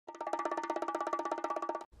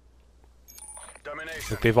Domination.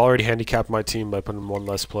 Like they've already handicapped my team by putting one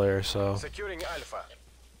less player, so Securing Alpha.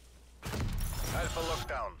 Alpha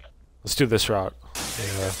lockdown. let's do this route. Take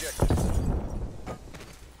Yeah. objectives.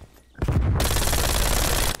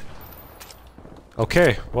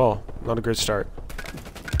 Okay, well, not a great start.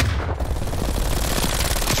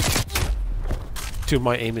 Dude,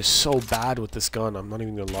 my aim is so bad with this gun, I'm not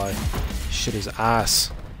even gonna lie. Shit is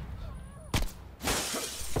ass.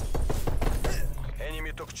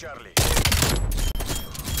 Enemy took Charlie.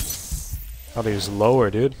 Thought he was lower,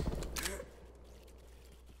 dude.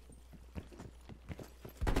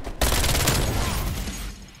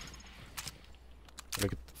 Gotta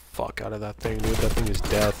get the fuck out of that thing, dude. That thing is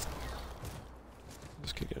death.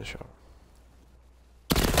 Just keep getting a shot.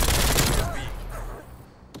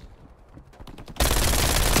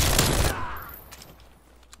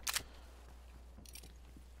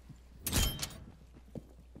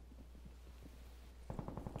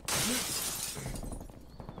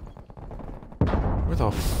 Where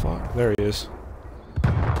the fuck? There he is.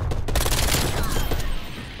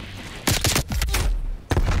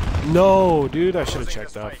 No, dude, I should have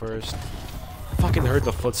checked that first. Fucking heard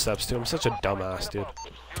the footsteps too. I'm such a dumbass, dude.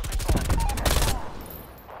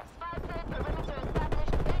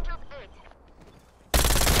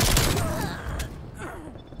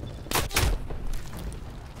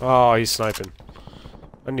 Oh, he's sniping.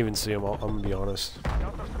 I didn't even see him. I'm gonna be honest.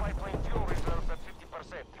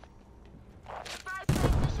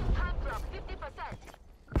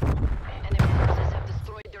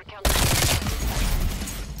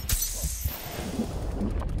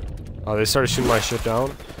 Oh, they started shooting my shit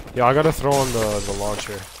down. Yeah, I gotta throw on the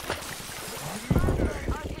launcher.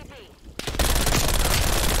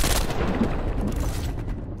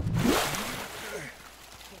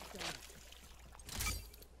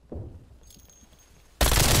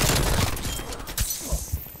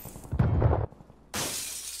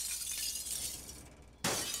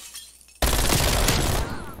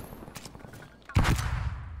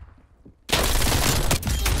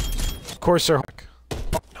 Of course they're...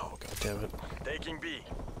 No, god damn it. Taking B.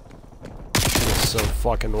 Shit is so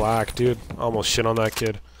fucking whack, dude. I almost shit on that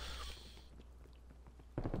kid.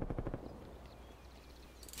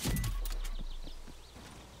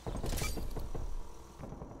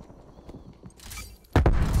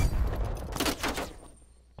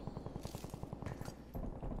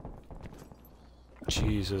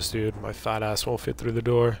 Jesus, dude. My fat ass won't fit through the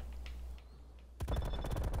door.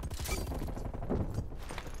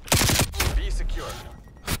 B secure.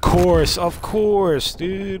 Of course,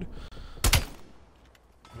 dude.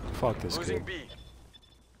 Fuck this Losing kid. B.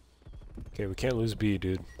 Okay, we can't lose B,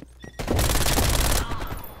 dude. Get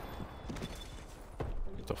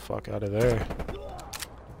the fuck out of there.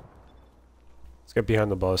 Let's get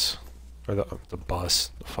behind the bus. Or the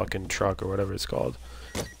bus. The fucking truck or whatever it's called.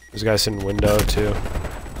 There's a guy sitting in window, too.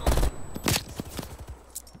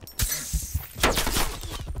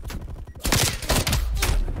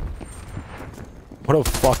 What a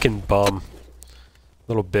fucking bum.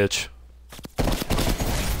 Little bitch.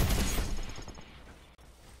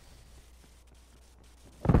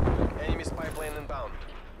 Enemy spy plane inbound.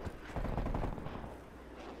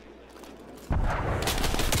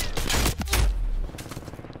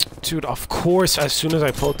 Dude, of course, as soon as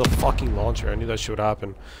I pulled the fucking launcher, I knew that shit would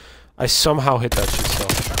happen. I somehow hit that shit so.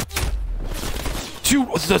 Dude,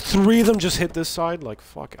 the three of them just hit this side? Like,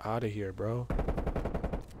 fuck out of here, bro.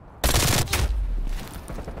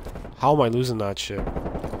 How am I losing that shit?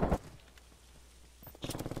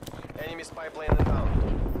 Enemy spy plane inbound.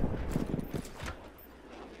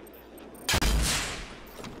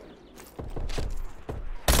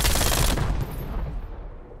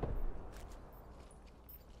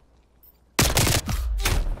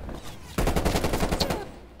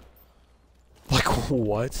 Like,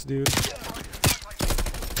 what, dude?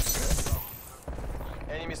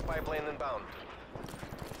 Enemy spy plane inbound.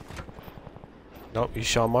 Nope, you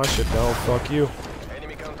shot my shit down. Fuck you.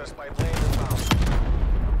 Enemy counter spy plane inbound.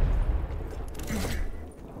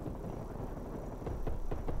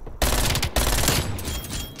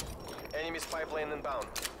 Enemy spy plane inbound.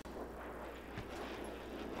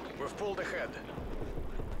 We've pulled ahead.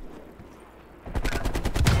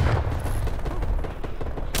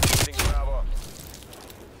 Losing Bravo.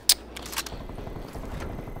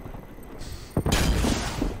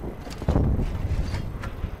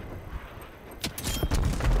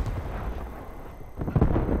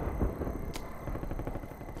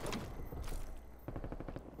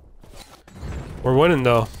 We're winning,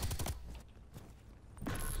 though.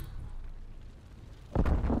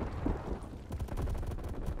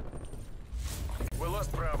 We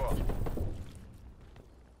lost Bravo.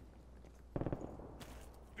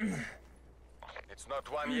 It's not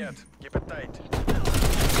one yet. Keep it tight.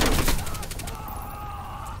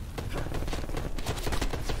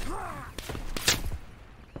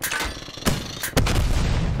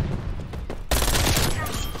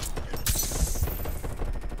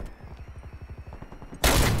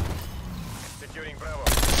 Securing Bravo.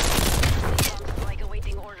 Like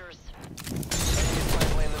awaiting orders. Enemy spy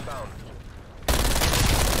plane inbound.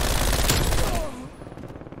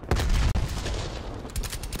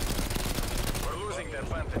 We're losing the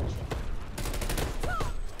advantage.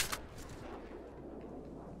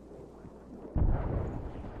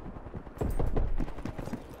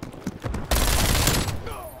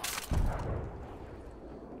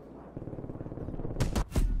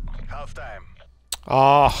 Half time.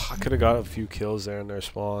 Oh, I could have got a few kills there in their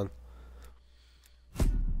spawn.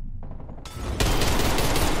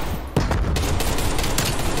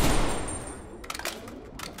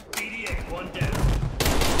 BDA, one down.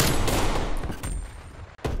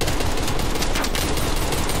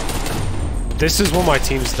 This is what my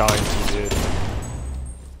team's dying to, dude.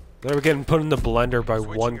 They were getting put in the blender by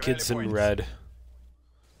one kid's in red.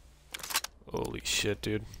 Holy shit,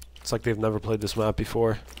 dude. It's like they've never played this map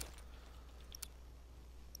before.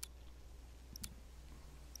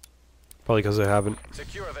 Probably because they haven't.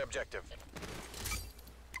 Secure the objective.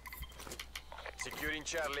 Securing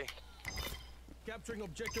Charlie. Capturing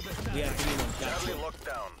objective established. Charlie locked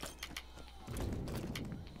down.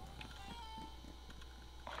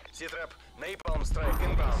 C-trap, napalm strike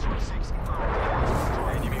inbound.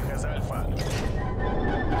 Enemy has Alpha.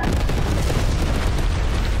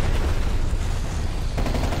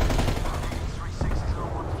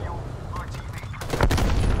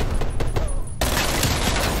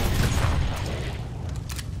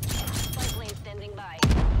 Spy plane standing by.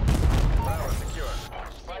 Bravo secure.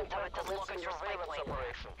 Same turret doesn't lock on your spy plane.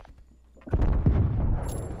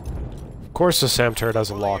 Of course the SAM turret has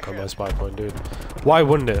a lock on my spy plane, dude. Why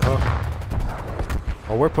wouldn't it, huh?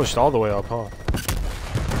 Oh, we're pushed all the way up, huh?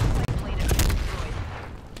 Plane has been destroyed.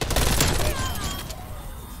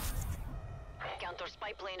 Counter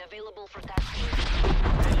spy plane available for tasking.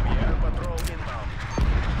 Enemy air patrol inbound.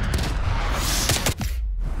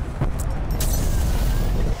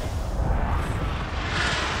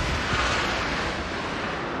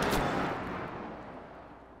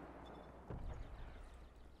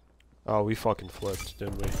 Oh, we fucking flipped,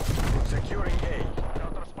 didn't we? Securing A.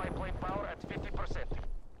 Counter spy plane power at 50%.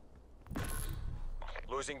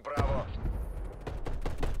 Losing Bravo.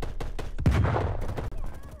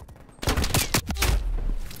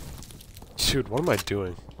 Dude, what am I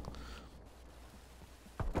doing?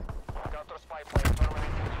 Counter spy plane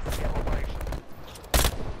permanently in operation.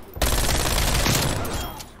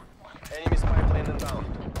 Enemy spy plane inbound.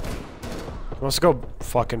 He wants to go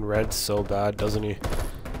fucking red so bad, doesn't he?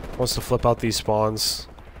 Wants to flip out these spawns.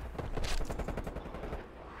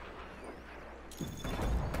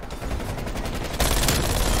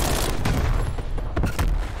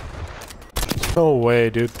 No way,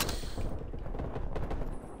 dude.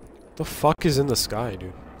 The fuck is in the sky,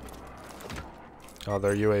 dude? Oh,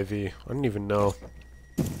 they're UAV. I didn't even know.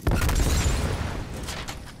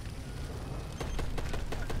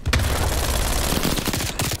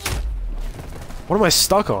 What am I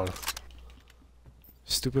stuck on?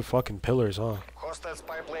 Stupid fucking pillars, huh? Hostile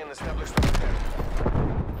spy plane established on the deck.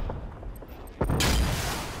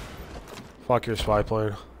 Fuck your spy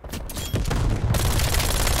plane.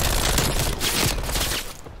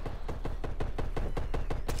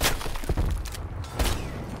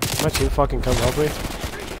 My team fucking come help me.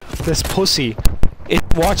 This pussy. It's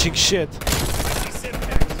watching shit.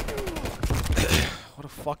 What a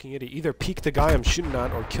fucking idiot. Either peek the guy I'm shooting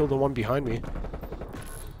at or kill the one behind me.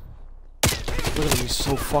 Look at him, he's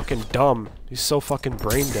so fucking dumb. He's so fucking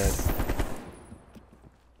brain dead.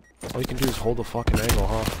 All you can do is hold the fucking angle,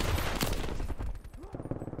 huh?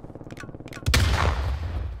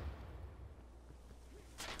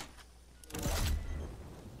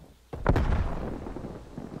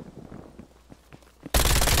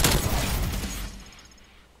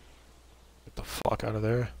 Get the fuck out of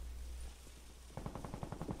there.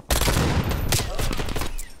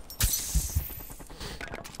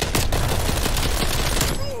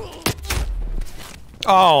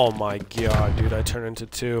 Oh my god, dude, I turned into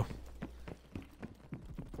two.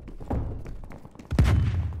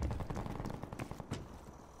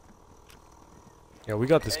 Yeah, we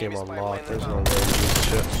got this game on lock. There's no way to do this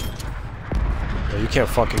shit. Yeah, you can't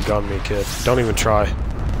fucking gun me, kid. Don't even try.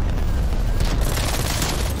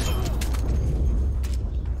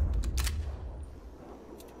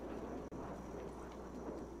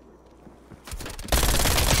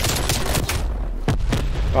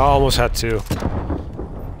 I almost had two.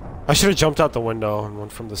 I should have jumped out the window and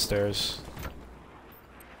went from the stairs.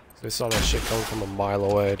 They saw that shit coming from a mile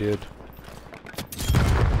away, dude.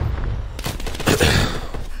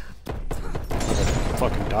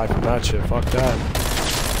 Fucking die from that shit. Fuck that.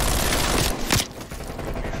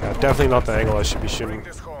 Yeah, definitely not the angle I should be shooting.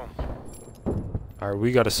 Alright,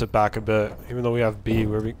 we gotta sit back a bit. Even though we have B,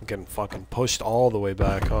 we're getting fucking pushed all the way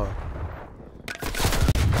back, huh?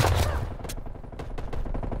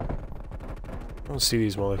 I don't see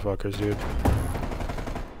these motherfuckers, dude.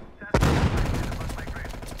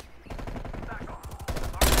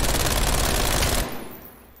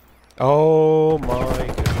 Oh my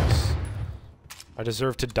goodness. I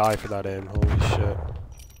deserve to die for that aim. Holy shit.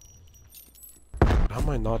 How am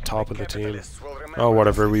I not top of the team? Oh,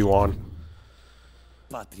 whatever. We won.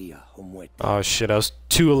 Oh shit. I was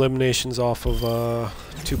 2 eliminations off of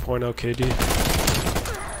 2.0 KD.